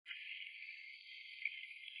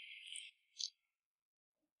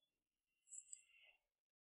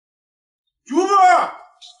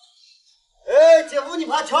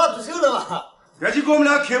把枪住手了嘛？别去给我们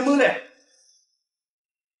俩开门了。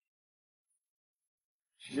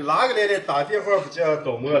你哪个来的？打电话不接，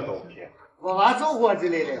倒馍倒偏。我娃走过之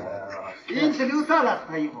类的。人吃留啥了？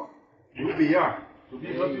他衣服。牛百叶，就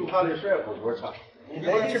比说就怕的涮火锅吃。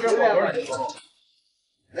我吃点火锅去。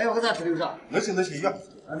来，我给咱吃留啥？能行能行，要。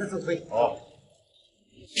俺这是腿。哦。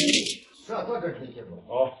这多点吃去吧。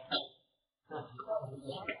哦。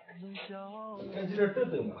看这点豆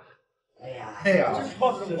豆嘛。哎呀，就是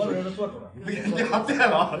靠着我人都做出来。你还在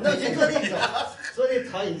了？那就做的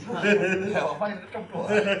烫一烫。我发现这不住。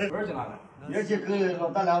多少斤了？而且跟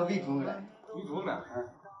老大俩喂猪了。喂猪了？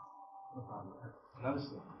那不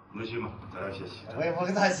行。能行吗？咱俩先洗。我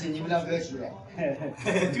给他洗，你们两个洗。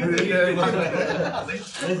就这个。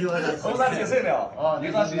能洗我咋洗？我咋提神了？哦，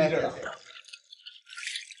你咋洗这了？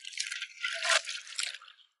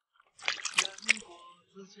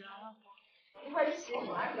一会儿洗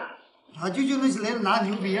完了。他舅舅那是来拿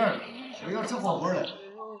牛百叶了，我要吃火锅了。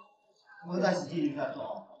我给他洗进去再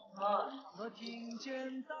做。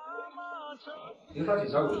你咋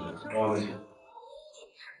洗啥味？哦，能行。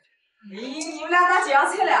你们俩咋这样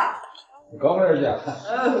菜了？你刚回来姐。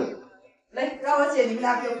来，让我接你们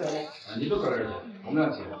俩别回来。你都搁这儿去，我们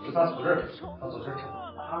俩接。有啥出事儿？咱做事儿吃。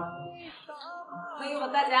朋友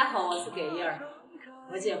们，大家好，我是改燕。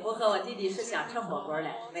我姐夫和我弟弟是想吃火锅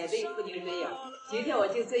来，买了一副牛百叶。今天我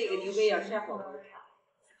就做一个牛百叶涮火锅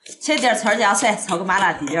吃。切点葱姜蒜，炒个麻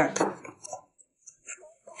辣底料。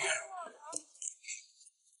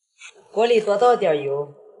锅里多倒点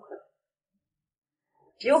油，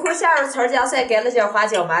油后下入葱姜蒜、干辣椒、花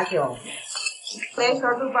椒、麻椒，来一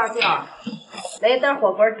勺豆瓣酱，来一袋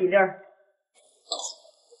火锅底料。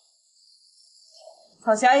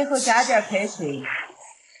炒香以后加点开水。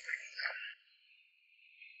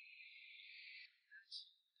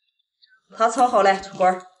汤炒好了，出锅。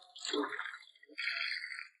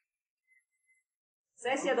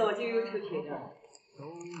咱现在我就有抽切的，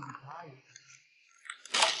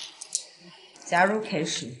加入开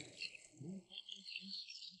水，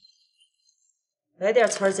来点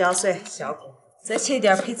葱姜蒜，香菇，再切一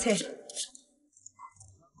点配菜。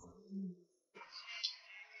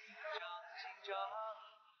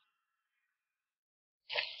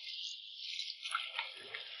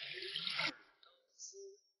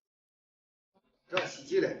这洗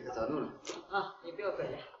净了，这咋弄了？啊，你不要管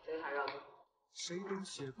了，等一下让我。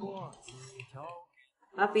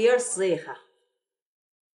把百叶撕一下。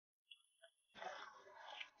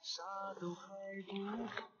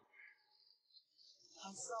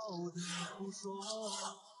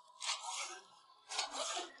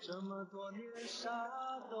这么多年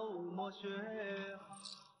啥都没学好，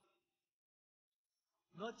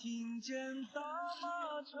我听见大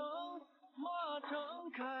马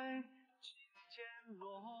城开，琴键落。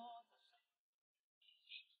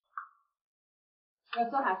要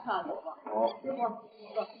做啥吃啊，走吧。好。师傅，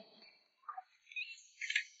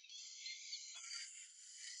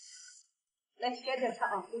来，赶紧吃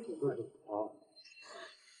啊，休息。好。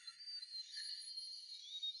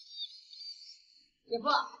姐夫，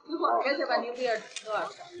赶紧把牛百叶弄上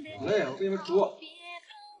吃。来，我给你们煮。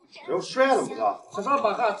这要涮了不是？吃啥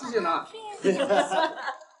把哈自己拿。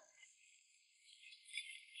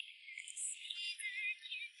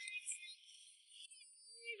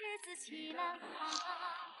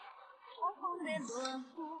红红的锣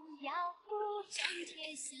鼓摇鼓震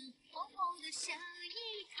天响，红红的生意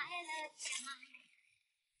开了家。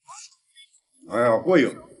哎呀，过瘾，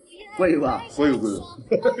过瘾吧？过瘾过瘾。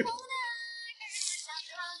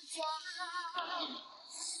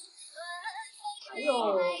哎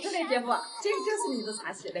呦，这位姐夫，这个就是你的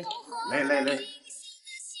茶席来。来。姐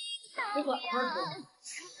夫，好吃。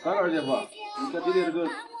咋个姐夫？你这今天这个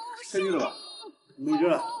菜腻了吧？没热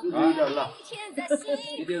了，就有点辣。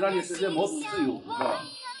今天让你实现毛肚自由，是吧？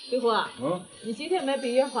姐夫，你今天买百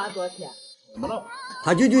叶花多少钱？怎么了？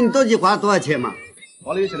他舅舅，你到底花了多少钱嘛？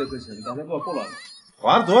花了1000来块钱，你刚才给我报了。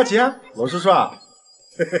花了多少钱？老实说。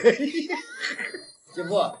姐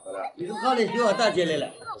夫，你是怕的比我大姐来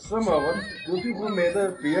了。是吗？我最后买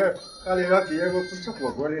的百叶，看了让别人我不吃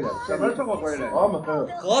火锅来了，专门吃火锅来了。啊嘛。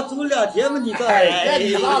好，走2天嘛，你倒哎，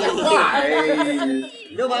你拉倒吧！哎，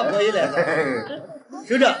又把可以了。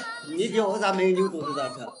收着，你今后咱买牛肚子咋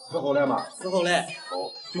吃？吃好了吗？吃好了。好，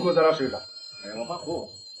最后咱俩收着。哎，我把口。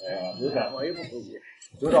哎呀，没事。我也不回去。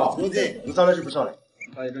收着。有在。你上来就不上来？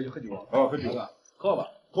上一这就喝酒。啊，喝酒。喝吧。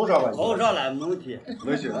喝上吧。好上了，没问题。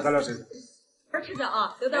能行，咱俩收着。吃着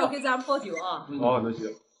啊，等会儿给咱泡酒啊。哦，能行。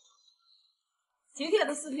今天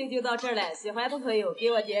的视频就到这儿了，喜欢的朋友给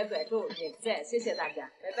我点关注、点赞，谢谢大家，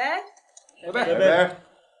拜拜。拜拜。拜拜。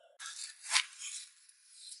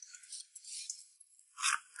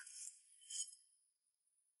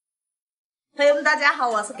朋友们，大家好，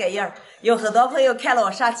我是改艳儿。有很多朋友看了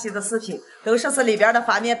我上期的视频，都说是里边的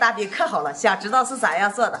发面大饼可好了，想知道是咋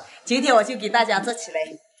样做的。今天我就给大家做起来。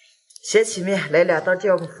先起面，来2道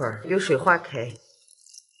酵母粉，用水化开。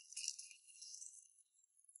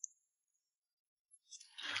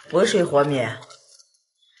温水和面。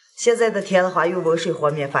现在的天的话，用温水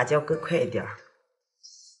和面发酵更快一点。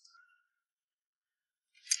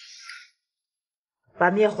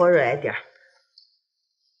把面和软一点。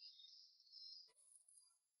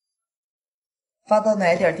放到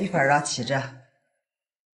暖一点地方让起着。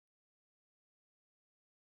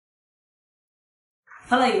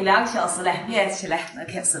放了有2个小时了，面起来能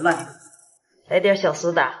开始乱。来点小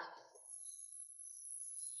苏打，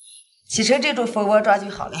起成这种蜂窝状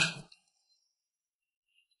就好了。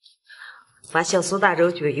把小苏打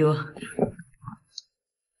揉均匀。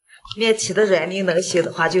面起的软腻能行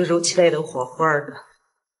的话，就揉起来都黄黄的。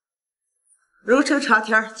揉成长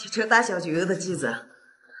条，切成大小均匀的剂子。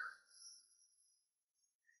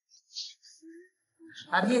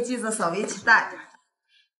把面剂子稍微切大一点，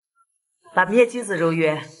把面剂子揉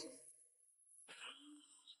圆，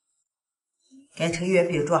擀成圆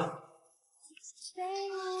饼状。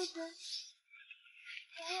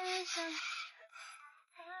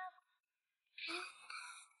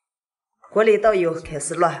锅里倒油，开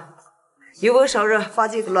始烙，油温烧热，放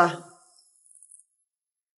进个烙，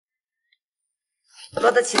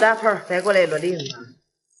烙的起大泡，翻过来烙另一个。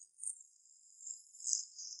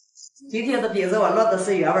今天的饼子我烙的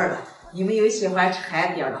是原味的，你们有喜欢吃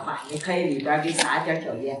咸点的话，也可以里边给撒点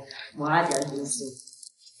椒盐，抹上点牛酥，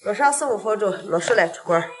烙上4、5分钟，烙熟了出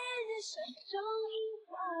锅。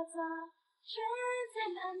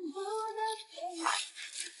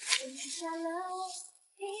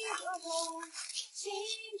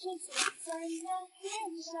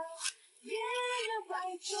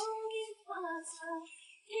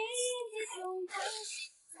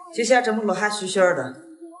就像这么烙还虚虚的。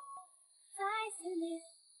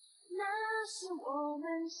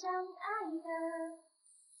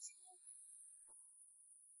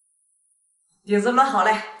饼子烙好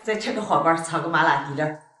了，再吃个火锅，炒个麻辣底料，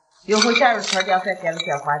用红酱肉调酱，再添了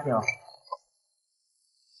点花椒。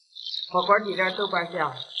火锅底料豆瓣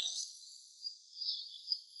酱，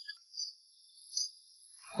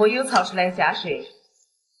红油炒出来加水，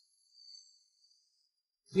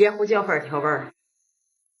盐胡椒粉调味儿，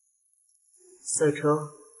生抽，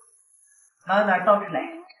慢慢倒出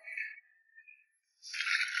来。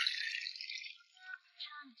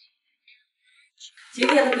今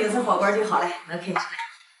天的饼子火锅就好了，能开吃了。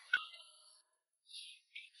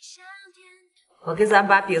我给咱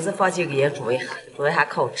把饼子放进个盐煮一下，煮一下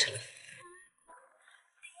可好吃了。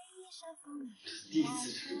第一次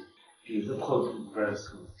吃饼子泡出不是很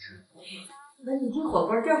好吃。那你这火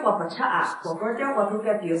锅这火不吃啊？火锅这火头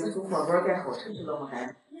跟饼子煮火锅跟好吃知道吗？还？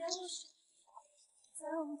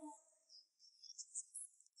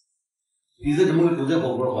饼子这么煮在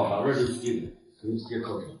火锅的话，把味儿就直接给，直接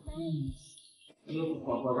靠着。有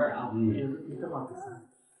火锅味儿啊！饼子比这好吃。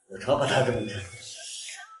我常把它这么吃，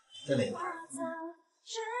真的。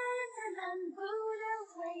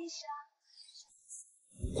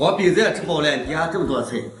光饼子也吃饱了，你还这么多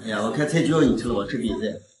菜，哎呀，我看菜就要你吃了，我吃饼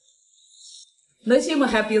子。能行吗？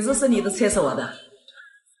还饼子是你的，菜是我的。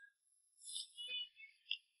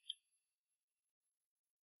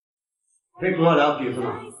还煮了2个饼子呢。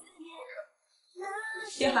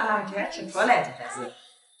别哈哈，全吃脱了，这还是。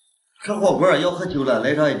吃火锅要喝酒了，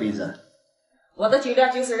来上一杯子。我的酒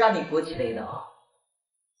量就是让你鼓起来的啊！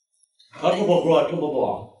刚吃火锅吃不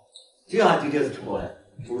饱，这样今天是吃饱了，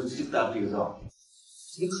煮了几个大饼子。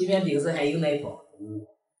这个皮面饼子还有奶包。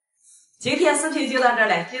今天视频就到这儿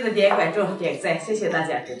了，记得点关注、点个赞，谢谢大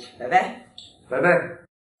家支持，拜拜，拜拜。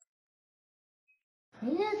哎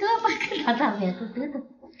呀，这把看他咋面子得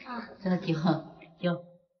啊，这个挺好，行。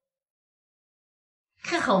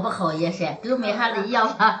看好不好也是，跟没啥的一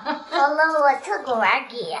样吧。好了，我吃个碗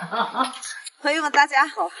给。朋友们，大家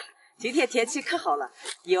好，今天天气可好了，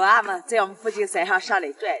有娃们在我们附近山上上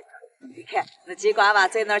来转一转。你看，那几个娃娃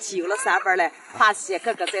在那儿骑有了3班了，跨些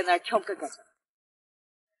哥哥在那儿跳哥哥。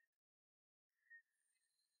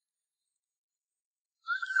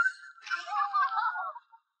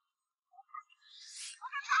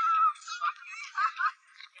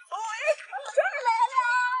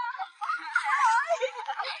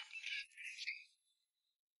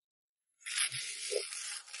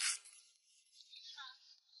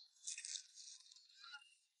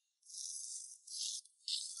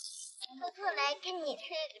偷偷来跟你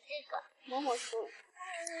吃这个某某酥。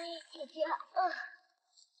姐姐，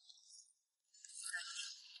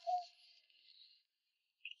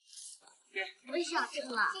我想吃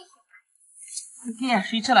了。给呀，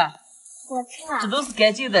水吃了？我吃了。这都是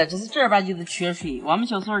干净的，这是正儿八经的缺水。我们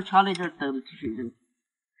小时候常来这儿等着治水的。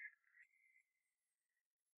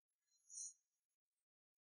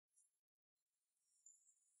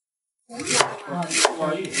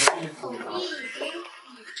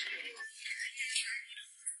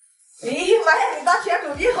哎，妈呀，你当选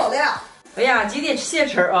手你好了。哎呀，今天吃现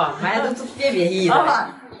成啊，妈呀，都便便宜的。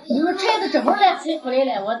你们菜都正好来吃出来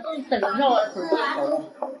了，我都等着我手机好了。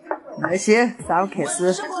那行，咱们开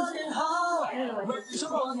始。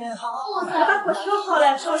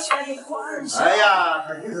哎呀，这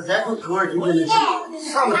就是咱种口味今天的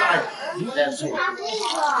上么大酸菜。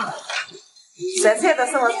酸菜的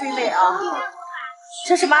是我最爱啊，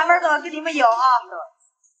这是慢慢的给你们舀啊。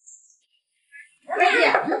二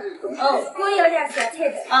姐，哦，我要点酸菜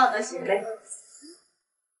的。啊，那行嘞。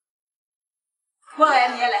过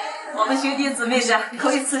完年了，我们兄弟姊妹俩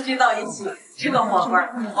头一次聚到一起吃个火锅。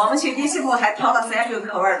我们兄弟媳妇还调了3种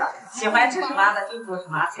口味的，喜欢吃什么的就做什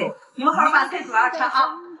么菜。你们好好把菜煮上吃啊！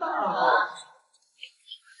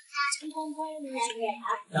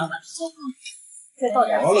再倒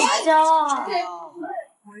点花椒。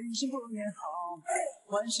问声过年好，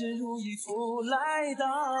万事如意福来到，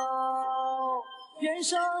愿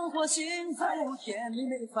生活幸福，甜蜜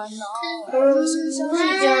没烦恼，心想事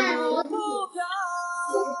成不飘。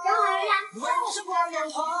问声过年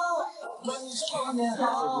好，问声过年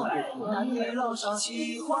好，男女老少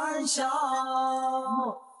齐欢笑。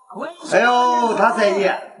哎呦，大三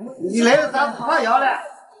姐，你来了咋不发药了？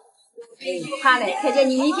怕嘞，看见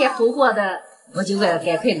你一天红火的，我就赶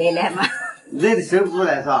快来嘛。来的辛苦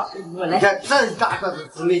了是吧？你看这大个子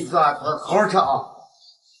姊妹是吧？好好吃啊！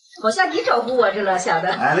好像你照顾我这了，想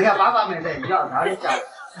的。哎，你看爸爸们在一样，咱们家。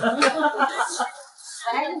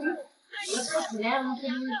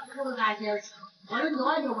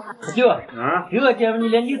舅啊，这个姐夫你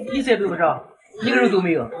连你菜都不上，一个人都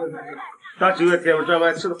没有。咱这个姐夫这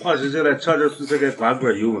晚吃的胖实实了，吃点蔬菜给关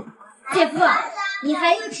锅油嘛。姐夫，你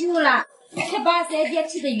还有吃肉了？还把三姐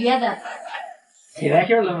吃的圆的。开玩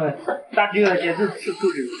笑了嘛，咱这个姐夫吃够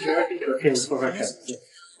肉，这菜好好吃。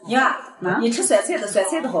娘啊，你吃酸菜的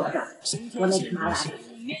好吃，我能吃麻辣。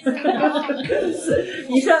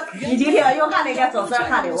你说你今天用哈那个早餐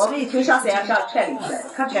哈的，我们一听上山上串里去，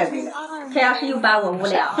可串对了。太阳是又把我无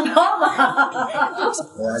聊，好吧？哎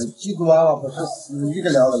呀，你几个娃娃不是一个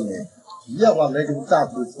了了没？一娃来这个大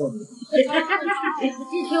头错的。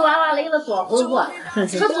几群娃娃来了多红火，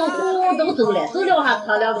吃走糊都走了，走了还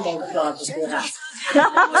扛2个包子上去对哈。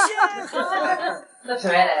这吃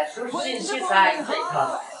完了，收拾进去啥也可以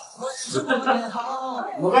扛。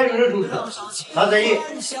我看你这都是啥在意？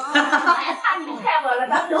他你看我了，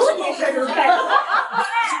他都这事都看我。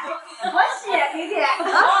我谢今天。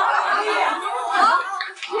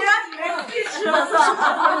你让你们去吃了是吧？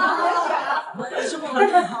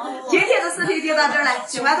今天的视频就到这儿了，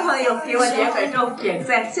喜欢的朋友给我点关注、点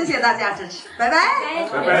赞，谢谢大家支持，拜拜。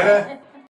拜拜。